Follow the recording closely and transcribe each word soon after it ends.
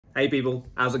Hey people,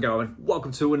 how's it going?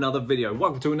 Welcome to another video.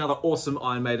 Welcome to another awesome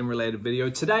Iron Maiden related video.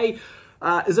 Today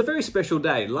is a very special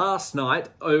day. Last night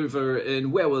over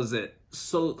in, where was it?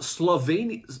 Slovenia,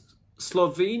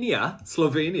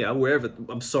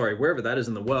 wherever that is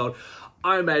in the world,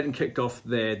 Iron Maiden kicked off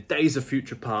their Days of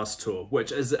Future Past tour,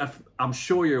 which is, I'm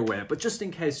sure you're aware, but just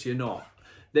in case you're not,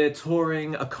 they're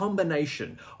touring a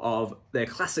combination of their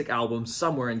classic album,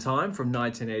 Somewhere in Time from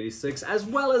 1986, as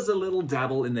well as a little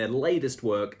dabble in their latest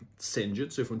work,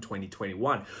 Senjutsu from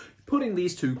 2021. Putting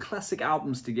these two classic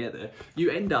albums together,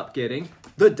 you end up getting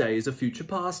the Days of Future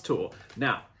Past tour.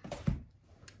 Now,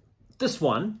 this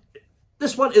one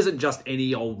isn't just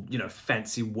any old,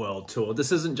 fancy world tour.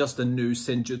 This isn't just a new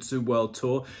Senjutsu world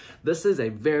tour. This is a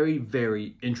very,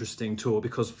 very interesting tour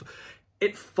because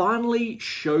it finally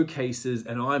showcases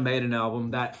an Iron Maiden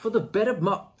album that for the better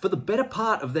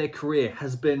part of their career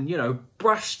has been,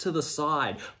 brushed to the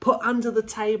side, put under the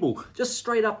table, just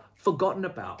straight up forgotten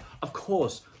about. Of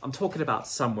course, I'm talking about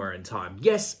Somewhere in Time.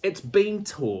 Yes, it's been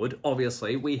toured,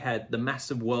 obviously. We had the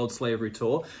massive World Slavery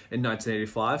Tour in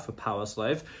 1985 for Power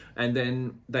Slave, and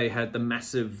then they had the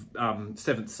massive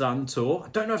Seventh Son Tour. I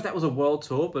don't know if that was a world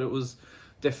tour, but it was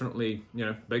definitely,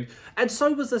 big. And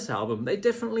so was this album. They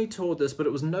definitely toured this, but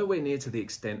it was nowhere near to the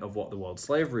extent of what the World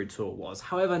Slavery Tour was.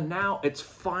 However, now it's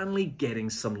finally getting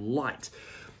some light.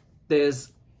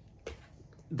 There's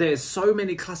so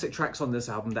many classic tracks on this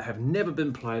album that have never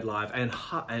been played live, and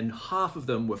half of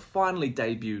them were finally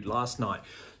debuted last night.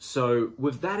 So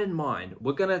with that in mind,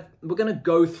 we're gonna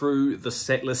go through the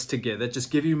set list together,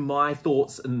 just give you my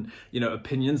thoughts and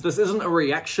opinions. This isn't a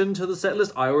reaction to the set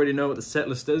list. I already know what the set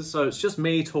list is, so it's just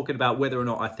me talking about whether or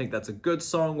not I think that's a good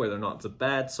song, whether or not it's a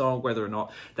bad song, whether or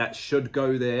not that should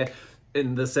go there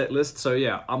in the set list. So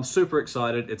yeah, I'm super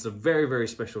excited. It's a very, very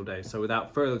special day. So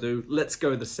without further ado, let's go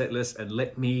to the set list and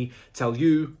let me tell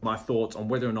you my thoughts on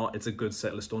whether or not it's a good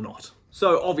set list or not.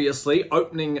 So obviously,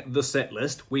 opening the set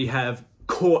list, we have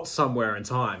Caught Somewhere in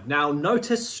Time. Now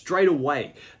notice straight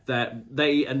away that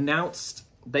they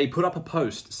put up a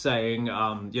post saying,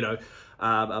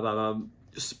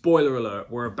 spoiler alert,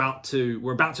 we're about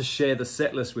to share the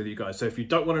set list with you guys. So if you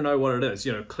don't want to know what it is,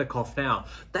 click off now.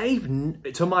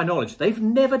 To my knowledge, they've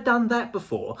never done that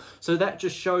before. So that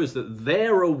just shows that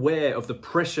they're aware of the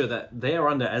pressure that they're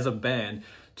under as a band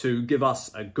to give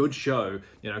us a good show,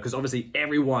 because obviously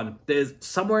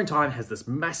Somewhere in Time has this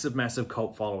massive, massive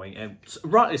cult following, and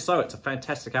rightly so. It's a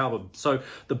fantastic album. So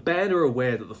the band are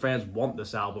aware that the fans want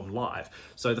this album live.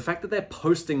 So the fact that they're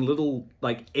posting little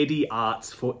Eddie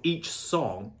arts for each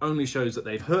song only shows that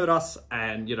they've heard us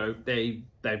and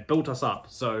they've built us up.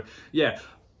 So yeah,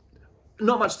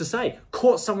 not much to say.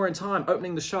 Caught Somewhere in Time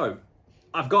opening the show.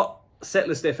 I've got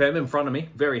Setlist FM in front of me,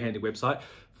 very handy website.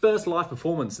 First live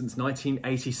performance since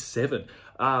 1987.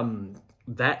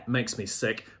 That makes me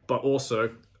sick, but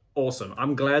also awesome.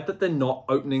 I'm glad that they're not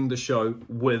opening the show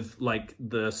with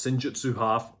the Senjutsu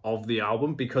half of the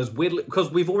album, because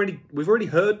we've already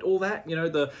heard all that.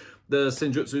 The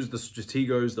Senjutsus, the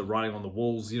Strategos, the Writing on the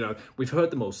Walls. We've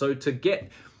heard them all. So to get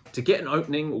an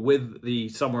opening with the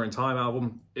Somewhere in Time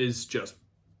album is just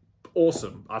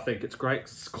awesome. I think it's great.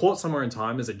 Caught Somewhere in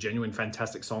Time is a genuine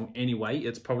fantastic song anyway.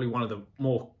 It's probably one of the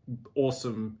more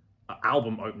awesome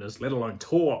album openers, let alone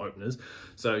tour openers.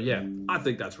 So yeah, I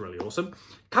think that's really awesome.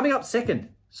 Coming up second,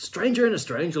 Stranger in a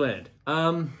Strange Land.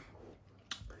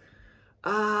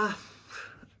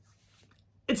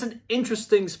 It's an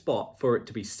interesting spot for it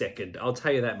to be second, I'll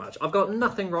tell you that much. I've got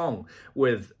nothing wrong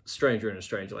with Stranger in a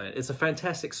Strange Land. It's a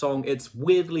fantastic song. It's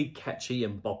weirdly catchy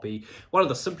and boppy. One of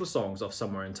the simplest songs of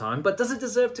Somewhere in Time. But does it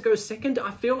deserve to go second?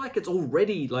 I feel like it's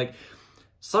already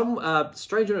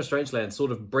Stranger in a Strange Land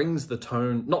sort of brings the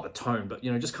tone, not the tone, but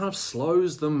just kind of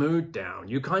slows the mood down.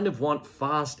 You kind of want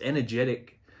fast,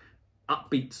 energetic,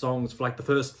 upbeat songs for the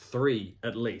first three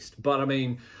at least. But I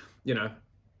mean,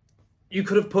 you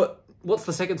could have put, what's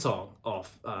the second song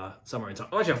off Somewhere in Time?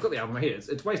 Oh, actually, I've got the album right here.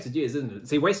 It's Wasted Years, isn't it?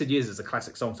 See, Wasted Years is a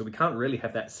classic song, so we can't really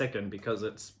have that second because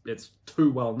it's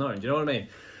too well known. Do you know what I mean?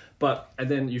 And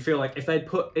then you feel like if they'd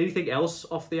put anything else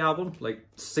off the album, like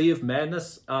Sea of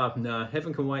Madness, no,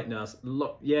 Heaven Can Wait, no.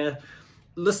 Look, yeah,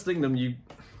 listing them,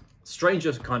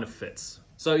 Stranger kind of fits.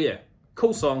 So yeah,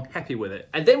 cool song, happy with it.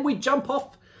 And then we jump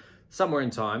off Somewhere in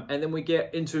Time, and then we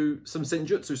get into some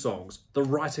Senjutsu songs, The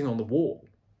Writing on the Wall.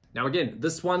 Now again,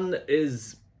 this one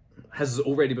has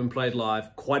already been played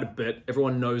live quite a bit.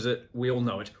 Everyone knows it. We all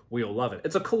know it. We all love it.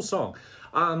 It's a cool song.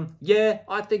 Yeah,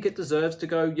 I think it deserves to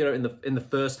go, in the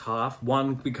first half.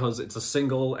 One, because it's a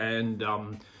single, and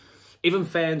even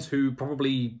fans who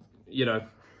probably,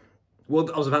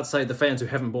 well, I was about to say the fans who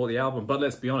haven't bought the album, but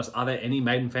let's be honest, are there any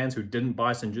Maiden fans who didn't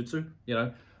buy Senjutsu?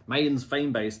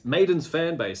 Maiden's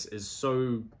fan base is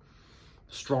so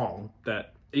strong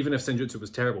that even if Senjutsu was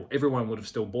terrible, everyone would have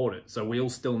still bought it. So we all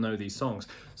still know these songs.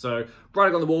 So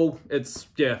Writing on the Wall, it's,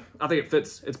 yeah, I think it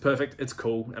fits. It's perfect. It's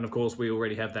cool. And of course, we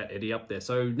already have that Eddie up there.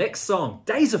 So next song,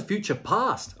 Days of Future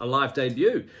Past, a live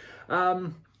debut.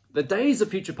 The Days of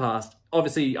Future Past,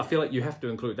 obviously, I feel like you have to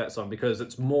include that song because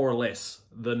it's more or less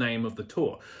the name of the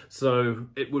tour. So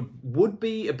it would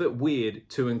be a bit weird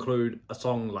to include a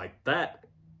song like that.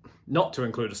 Not to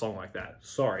include a song like that,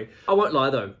 sorry. I won't lie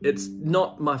though, it's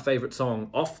not my favorite song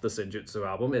off the Senjutsu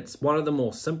album. It's one of the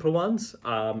more simpler ones.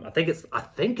 I think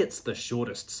it's the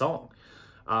shortest song.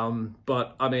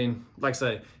 But I mean, like I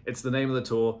say, it's the name of the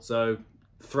tour, so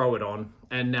throw it on.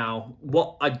 And now,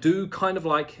 what I do kind of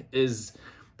like is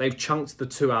they've chunked the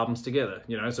two albums together,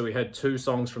 you know? So we had 2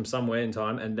 songs from Somewhere in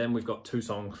Time, and then we've got 2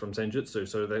 songs from Senjutsu.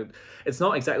 So it's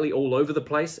not exactly all over the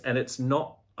place, and it's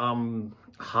not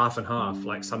half and half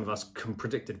like some of us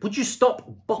predicted. Would you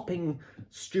stop bopping,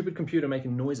 stupid computer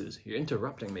making noises? You're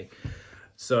interrupting me.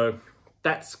 So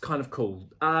that's kind of cool.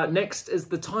 Next is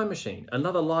The Time Machine,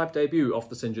 another live debut off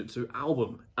the Senjutsu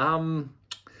album.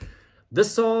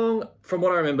 This song, from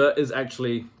what I remember, is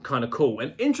actually kind of cool.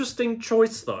 An interesting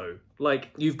choice though. Like,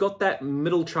 you've got that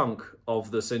middle chunk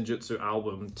of the Senjutsu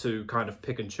album to kind of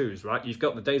pick and choose, right? You've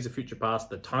got the Days of Future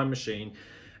Past, The Time Machine,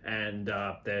 and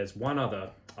there's one other.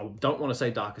 I don't want to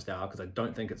say Darkest Hour because I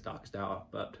don't think it's Darkest Hour,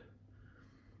 but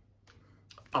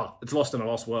it's Lost in a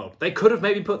Lost World. They could have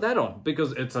maybe put that on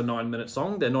because it's a 9-minute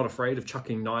song. They're not afraid of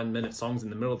chucking 9-minute songs in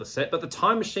the middle of the set. But The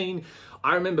Time Machine,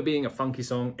 I remember being a funky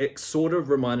song. It sort of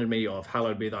reminded me of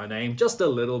Hallowed Be Thy Name, just a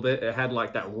little bit. It had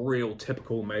like that real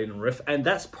typical Maiden riff, and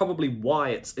that's probably why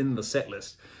it's in the set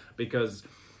list, because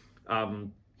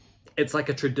it's like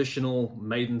a traditional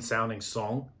Maiden sounding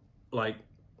song. Like,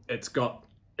 it's got,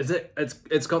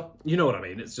 it's got, you know what I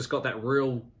mean? It's just got that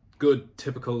real good,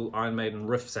 typical Iron Maiden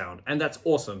riff sound, and that's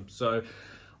awesome. So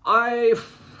I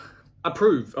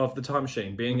approve of The Time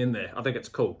Machine being in there. I think it's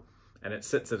cool, and it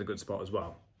sits at a good spot as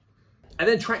well. And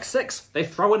then track 6, they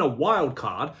throw in a wild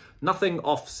card, nothing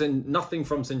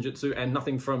from Senjutsu and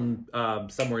nothing from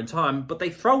Somewhere in Time, but they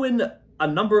throw in a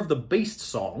Number of the Beast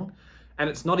song, and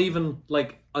it's not even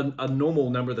like a normal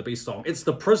Number of the Beast song. It's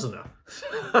The Prisoner,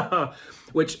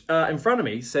 which in front of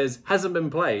me says hasn't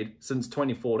been played since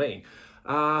 2014.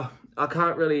 I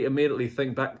can't really immediately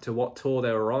think back to what tour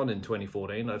they were on in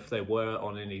 2014, if they were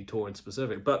on any tour in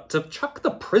specific. But to chuck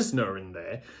The Prisoner in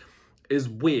there is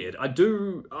weird.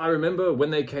 I remember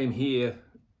when they came here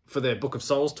for their Book of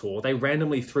Souls tour, they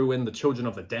randomly threw in The Children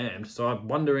of the Damned. So I'm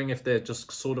wondering if they're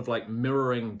just sort of like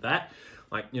mirroring that,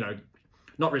 like, you know,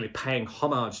 not really paying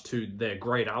homage to their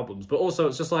great albums, but also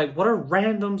it's just like, what a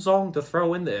random song to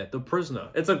throw in there, The Prisoner.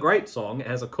 It's a great song, it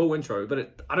has a cool intro,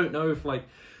 but I don't know if, like,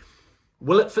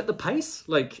 will it fit the pace?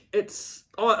 Like, it's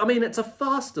a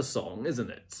faster song,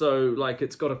 isn't it? So, like,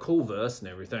 it's got a cool verse and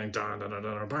everything, and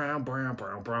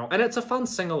it's a fun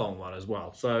sing-along one as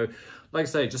well. So, like I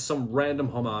say, just some random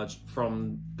homage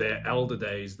from their elder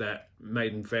days that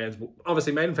Maiden fans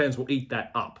will eat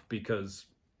that up, because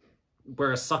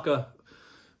we're a sucker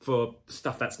for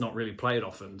stuff that's not really played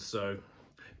often. So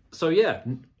yeah,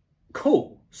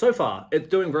 cool. So far, it's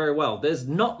doing very well. There's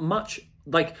not much,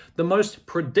 like, the most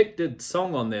predicted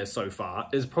song on there so far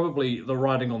is probably the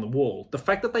Writing on the Wall. The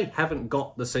fact that they haven't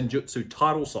got the Senjutsu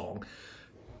title song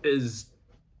is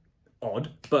odd,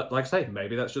 but like I say,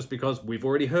 maybe that's just because we've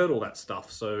already heard all that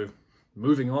stuff, so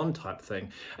moving on type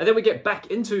thing. And then we get back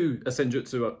into a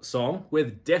Senjutsu song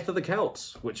with Death of the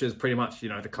Celts, which is pretty much, you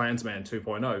know, the Klansman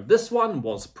 2.0. This one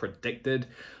was predicted.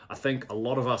 I think a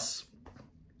lot of us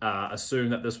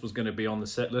assumed that this was going to be on the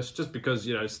set list just because,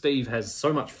 you know, Steve has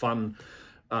so much fun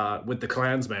with the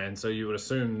Klansman, so you would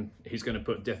assume he's going to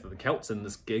put Death of the Celts in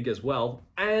this gig as well.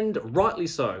 And rightly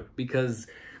so, because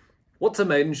what's a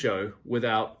Maiden show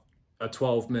without a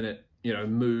 12-minute, you know,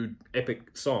 mood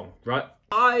epic song, right?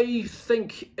 I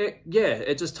think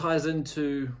it just ties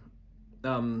into,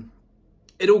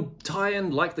 it'll tie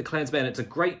in like the Klansman. It's a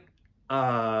great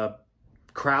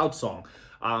crowd song.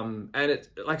 And it,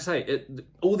 like I say,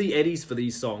 all the eddies for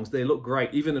these songs, they look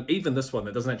great. Even this one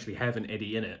that doesn't actually have an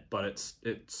eddy in it, but it's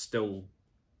still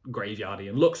graveyardy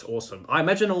and looks awesome. I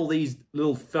imagine all these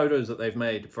little photos that they've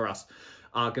made for us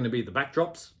are going to be the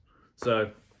backdrops.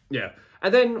 So yeah.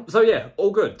 And then, so yeah,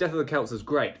 all good. Death of the Celts is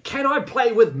great. Can I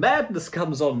Play with Madness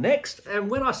comes on next.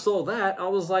 And when I saw that, I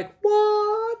was like,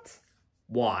 what?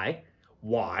 Why?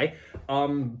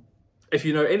 If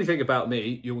you know anything about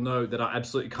me, you'll know that I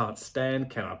absolutely can't stand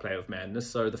Can I Play with Madness.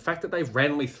 So the fact that they've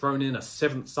randomly thrown in a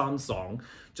Seventh Son song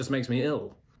just makes me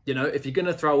ill. You know, if you're going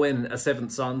to throw in a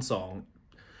Seventh Son song,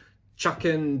 chuck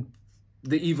in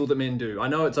The Evil That Men Do. I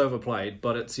know it's overplayed,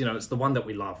 but it's, you know, it's the one that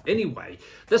we love. Anyway,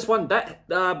 this one, that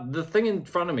the thing in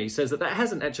front of me says that that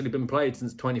hasn't actually been played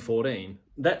since 2014.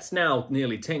 That's now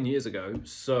nearly 10 years ago,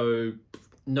 so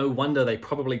no wonder they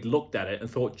probably looked at it and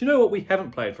thought, you know what we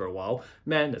haven't played for a while?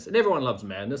 Madness. And everyone loves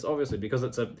Madness, obviously, because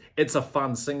it's a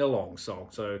fun sing-along song,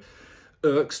 so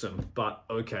irksome, but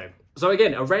okay. So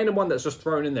again, a random one that's just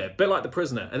thrown in there, a bit like The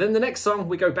Prisoner. And then the next song,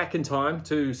 we go back in time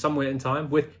to somewhere in time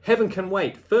with Heaven Can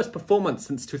Wait, first performance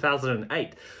since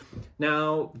 2008.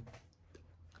 Now,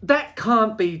 that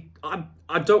can't be,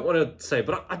 I don't want to say,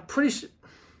 but I'm pretty sure,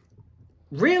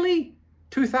 really?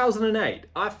 2008?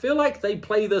 I feel like they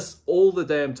play this all the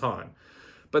damn time.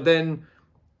 But then,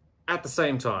 at the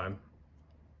same time,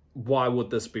 why would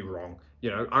this be wrong? You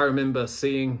know, I remember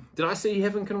seeing, did I see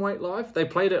Heaven Can Wait live? They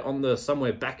played it on the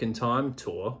Somewhere Back in Time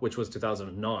tour, which was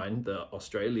 2009, the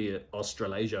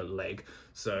Australasia leg.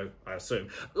 So I assume,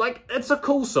 like, it's a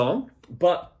cool song,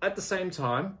 but at the same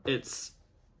time, it's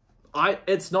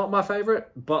not my favorite,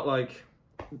 but like,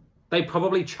 they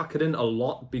probably chuck it in a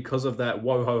lot because of that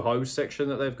whoa ho ho section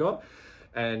that they've got.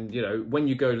 And, you know, when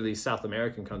you go to these South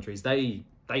American countries, they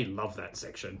love that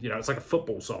section. You know, it's like a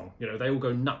football song. You know, they all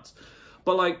go nuts.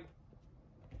 But like,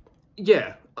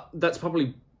 yeah, that's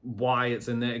probably why it's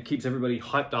in there. It keeps everybody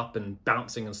hyped up and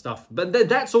bouncing and stuff. But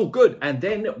that's all good. And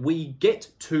then we get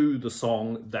to the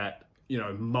song that, you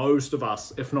know, most of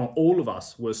us, if not all of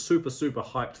us, were super, super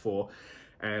hyped for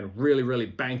and really, really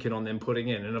banking on them putting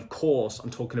in. And of course, I'm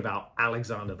talking about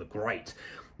Alexander the Great.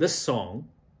 This song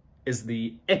is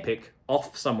the epic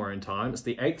off Somewhere in Time. It's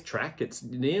the 8th track. It's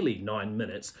nearly 9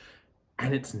 minutes.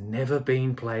 And it's never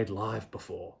been played live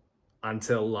before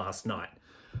until last night.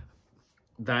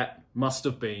 That must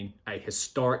have been a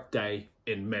historic day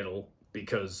in metal,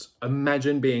 because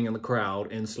imagine being in the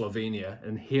crowd in Slovenia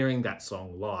and hearing that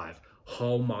song live.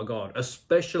 Oh my God,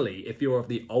 especially if you're of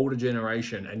the older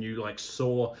generation and you like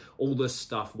saw all this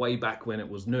stuff way back when it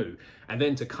was new, and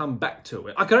then to come back to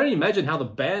it. I can only imagine how the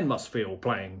band must feel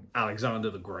playing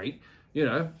Alexander the Great, you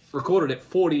know, recorded it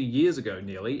 40 years ago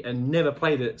nearly and never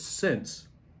played it since.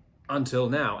 Until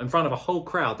now, in front of a whole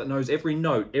crowd that knows every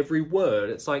note, every word.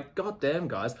 It's like, God damn,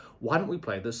 guys, why didn't we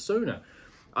play this sooner?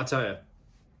 I tell you,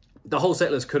 the whole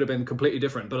set list could have been completely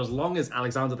different, but as long as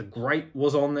Alexander the Great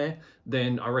was on there,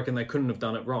 then I reckon they couldn't have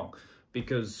done it wrong,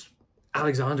 because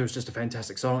Alexander is just a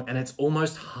fantastic song, and it's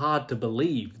almost hard to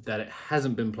believe that it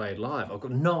hasn't been played live. I've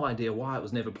got no idea why it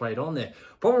was never played on there.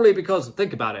 Probably because,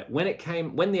 think about it, when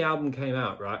the album came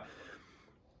out, right?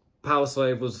 Power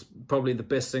Slave was probably the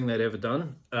best thing they'd ever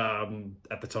done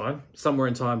at the time. Somewhere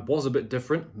in Time was a bit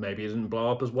different. Maybe it didn't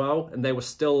blow up as well. And they were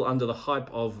still under the hype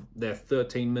of their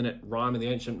 13-minute Rime of the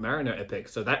Ancient Mariner epic.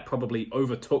 So that probably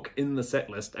overtook in the set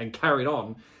list and carried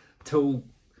on till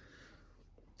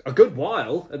a good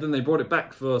while. And then they brought it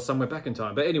back for Somewhere Back in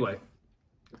Time. But anyway,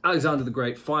 Alexander the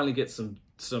Great finally gets some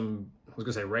I was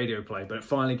going to say radio play, but it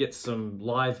finally gets some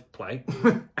live play.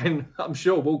 And I'm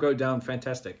sure we'll go down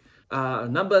fantastic.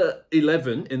 Number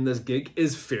 11 in this gig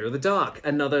is Fear of the Dark,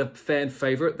 another fan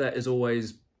favorite that is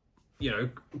always, you know,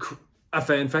 a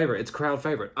fan favorite. It's crowd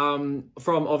favorite. From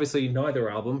obviously neither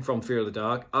album, from Fear of the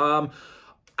Dark.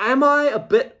 Am I a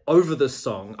bit over this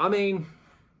song? I mean,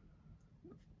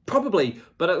 probably,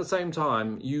 but at the same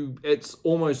time, it's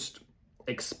almost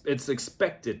it's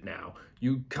expected now.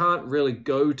 You can't really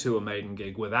go to a Maiden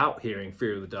gig without hearing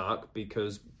Fear of the Dark,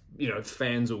 because, you know,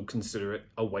 fans will consider it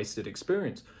a wasted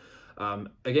experience.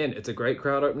 Again, it's a great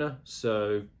crowd opener,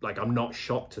 so like I'm not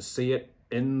shocked to see it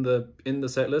in the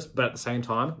set list, but at the same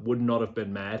time, would not have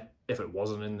been mad if it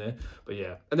wasn't in there. But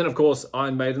yeah, and then of course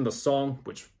Iron Maiden, the song,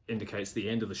 which indicates the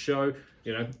end of the show.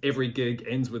 You know, every gig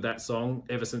ends with that song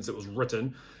ever since it was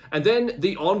written. And then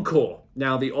the encore.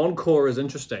 Now the encore is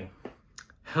interesting.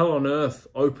 Hell on Earth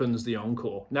opens the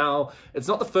encore. Now, it's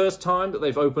not the first time that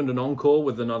they've opened an encore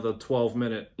with another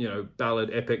 12-minute, you know, ballad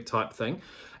epic type thing.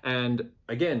 And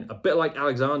again, a bit like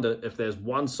Alexander, if there's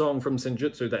one song from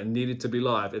Senjutsu that needed to be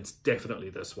live, it's definitely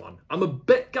this one. I'm a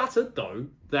bit gutted, though,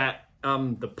 that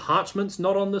the Parchment's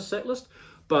not on the set list.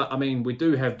 But, I mean, we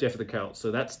do have Death of the Celts,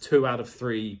 so that's 2 out of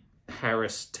 3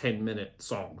 Harris 10-minute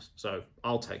songs. So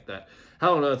I'll take that.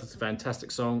 Hell on Earth is a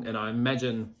fantastic song, and I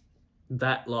imagine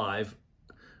that live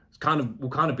will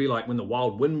kind of be like When the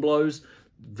Wild Wind Blows.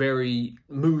 Very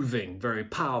moving, very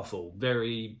powerful,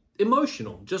 very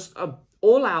emotional. Just a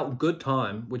all-out good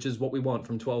time, which is what we want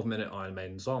from 12-minute Iron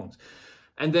Maiden songs.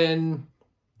 And then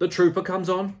the Trooper comes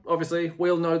on, obviously. We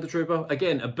all know the Trooper.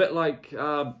 Again, a bit like Fear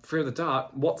of the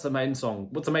Dark. What's a Maiden song?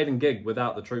 What's a Maiden gig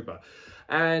without the Trooper?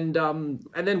 And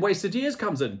then Wasted Years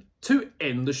comes in to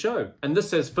end the show. And this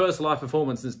says first live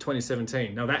performance since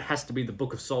 2017. Now that has to be the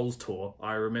Book of Souls tour.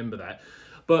 I remember that.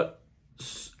 But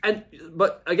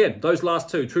again, those last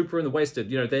two, Trooper and the Wasted,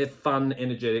 you know, they're fun,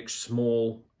 energetic,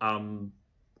 small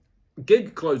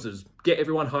gig closers. Get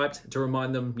everyone hyped to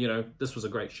remind them, you know, this was a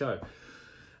great show.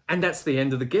 And that's the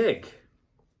end of the gig.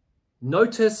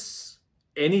 Notice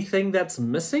anything that's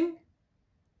missing?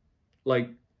 Like,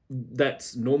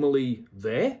 that's normally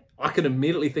there? I can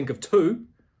immediately think of two,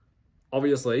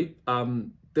 obviously.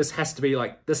 This has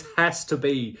to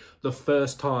be the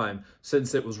first time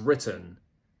since it was written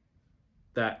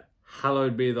that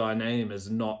Hallowed Be Thy Name is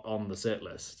not on the set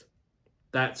list.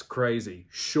 That's crazy.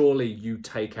 Surely you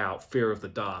take out Fear of the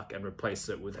Dark and replace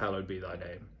it with Hallowed Be Thy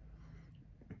Name.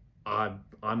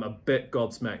 I'm a bit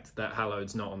gobsmacked that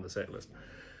Hallowed's not on the set list.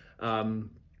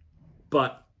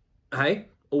 But hey,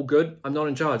 all good. I'm not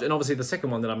in charge. And obviously the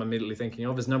second one that I'm immediately thinking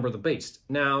of is Number of the Beast.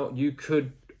 Now you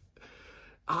could,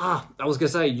 I was gonna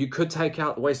say, you could take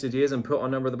out Wasted Years and put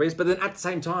on Number of the Beast, but then at the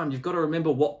same time, you've got to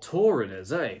remember what tour it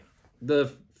is, eh?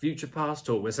 The Future Past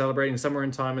tour. We're celebrating Somewhere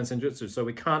in Time and Senjutsu, so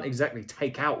we can't exactly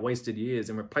take out Wasted Years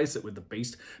and replace it with the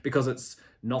Beast because it's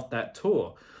not that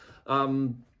tour.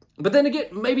 But then again,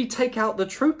 maybe take out the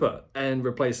Trooper and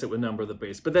replace it with Number of the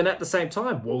Beast. But then at the same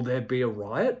time, will there be a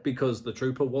riot because the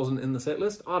Trooper wasn't in the set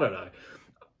list? I don't know.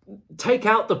 Take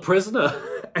out the Prisoner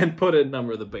and put in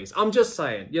Number of the Beast. I'm just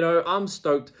saying, you know, I'm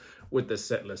stoked with this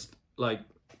set list. Like,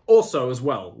 also as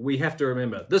well, we have to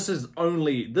remember, this is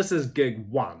gig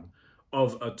one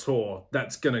of a tour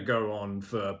that's going to go on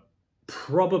for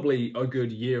probably a good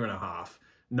year and a half,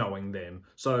 knowing them.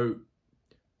 So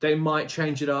they might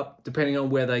change it up depending on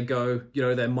where they go. You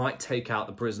know, they might take out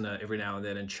the Prisoner every now and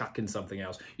then and chuck in something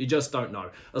else. You just don't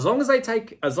know. As long as they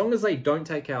don't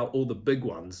take out all the big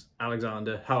ones,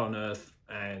 Alexander, Hell on Earth,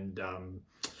 and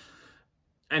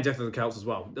Death of the Celts as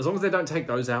well. As long as they don't take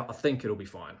those out, I think it'll be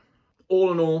fine.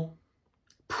 All in all,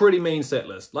 pretty mean set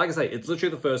list. Like I say, it's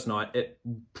literally the first night. It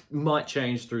might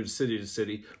change through city to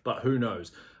city, but who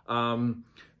knows? I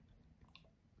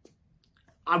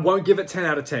won't give it 10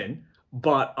 out of 10.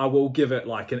 But I will give it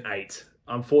like an 8.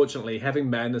 Unfortunately, having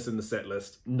Madness in the set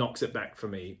list knocks it back for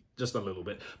me just a little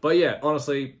bit. But yeah,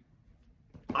 honestly,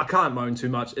 I can't moan too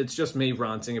much. It's just me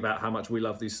ranting about how much we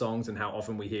love these songs and how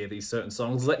often we hear these certain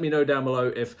songs. Let me know down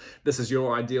below if this is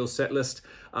your ideal set list.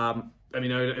 Let me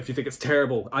know if you think it's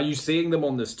terrible. Are you seeing them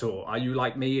on this tour? Are you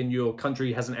like me and your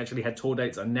country hasn't actually had tour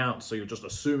dates announced, so you're just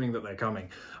assuming that they're coming?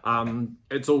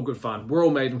 It's all good fun. We're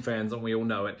all Maiden fans and we all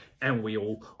know it and we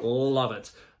all love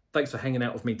it. Thanks for hanging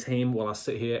out with me, team, while I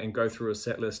sit here and go through a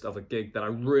set list of a gig that I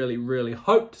really, really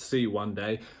hope to see one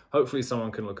day. Hopefully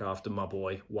someone can look after my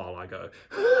boy while I go.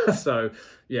 So,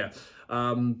 yeah.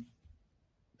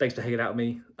 Thanks for hanging out with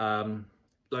me.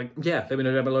 Let me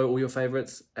know down below all your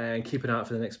favorites and keep an eye out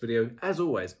for the next video, as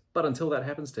always. But until that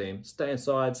happens, team, stay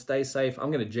inside, stay safe.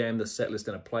 I'm going to jam the set list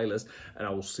in a playlist, and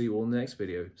I will see you all in the next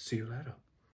video. See you later.